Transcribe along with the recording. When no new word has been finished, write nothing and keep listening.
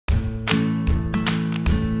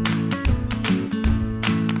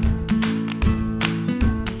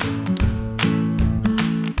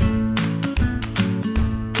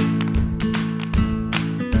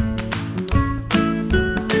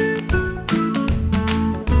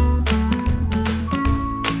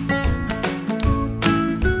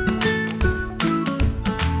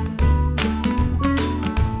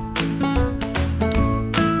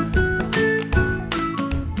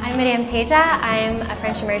Tasia. I'm a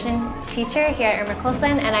French immersion teacher here at Irma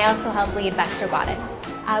Coastland, and I also help lead VEX Robotics.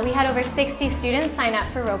 We had over 60 students sign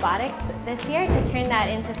up for robotics this year to turn that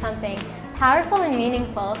into something powerful and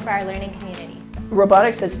meaningful for our learning community.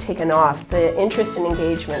 Robotics has taken off. The interest and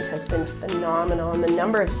engagement has been phenomenal, and the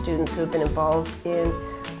number of students who have been involved in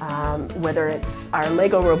whether it's our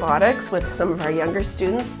Lego robotics with some of our younger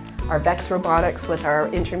students, our VEX robotics with our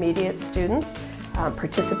intermediate students,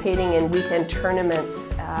 participating in weekend tournaments,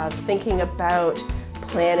 thinking about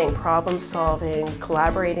planning, problem solving,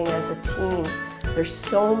 collaborating as a team. There's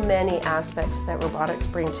so many aspects that robotics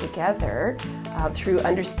bring together through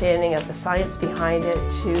understanding of the science behind it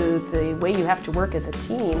to the way you have to work as a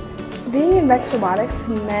team. Being in VEX Robotics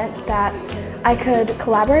meant that I could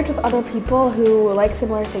collaborate with other people who like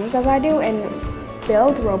similar things as I do and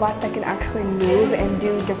build robots that can actually move and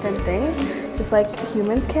do different things just like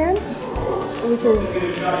humans can, which is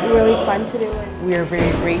really fun to do. We are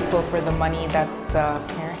very grateful for the money that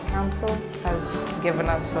the Parent Council has given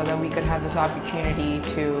us so that we could have this opportunity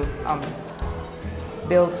to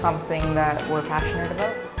build something that we're passionate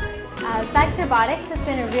about. VEX Robotics has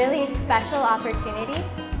been a really special opportunity.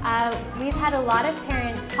 We've had a lot of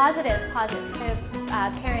positive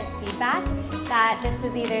parent feedback that this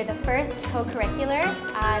was either the first co-curricular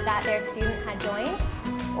that their student had joined,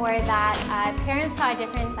 or that parents saw a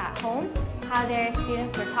difference at home, how their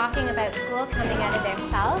students were talking about school coming out of their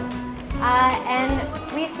shells. And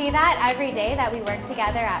we see that every day that we work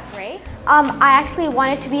together at Bray. I actually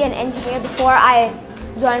wanted to be an engineer before I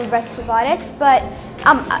joined VEX Robotics, but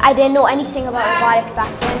I didn't know anything about robotics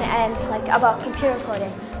back then and like about computer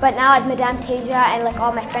coding. But now at Madame Tasia and like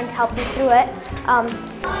all my friends helped me through it,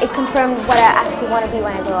 it confirmed what I actually want to be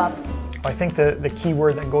when I grow up. I think the key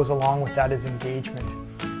word that goes along with that is engagement.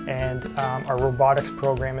 And our robotics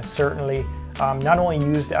program is certainly not only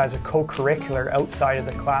used as a co-curricular outside of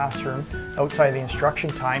the classroom, outside of the instruction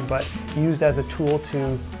time, but used as a tool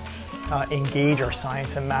to engage our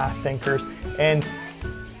science and math thinkers. And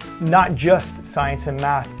not just science and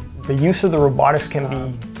math. The use of the robotics can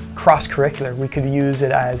be cross-curricular. We could use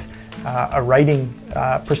it as a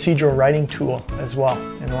procedural writing tool as well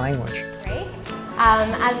in language. Right?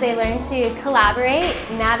 As they learn to collaborate,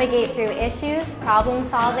 navigate through issues, problem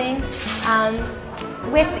solving,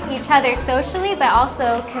 with each other socially, but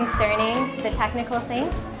also concerning the technical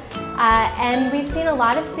things. And we've seen a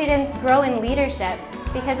lot of students grow in leadership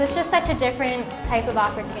because it's just such a different type of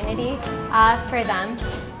opportunity for them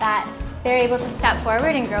that they're able to step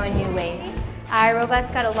forward and grow in new ways. Our robots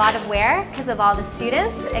got a lot of wear because of all the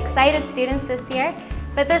students, excited students this year.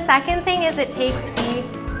 But the second thing is it takes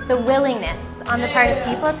the willingness on the part of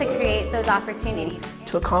people to create those opportunities.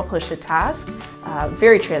 To accomplish a task,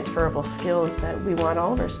 very transferable skills that we want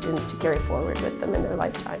all of our students to carry forward with them in their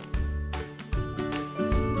lifetime.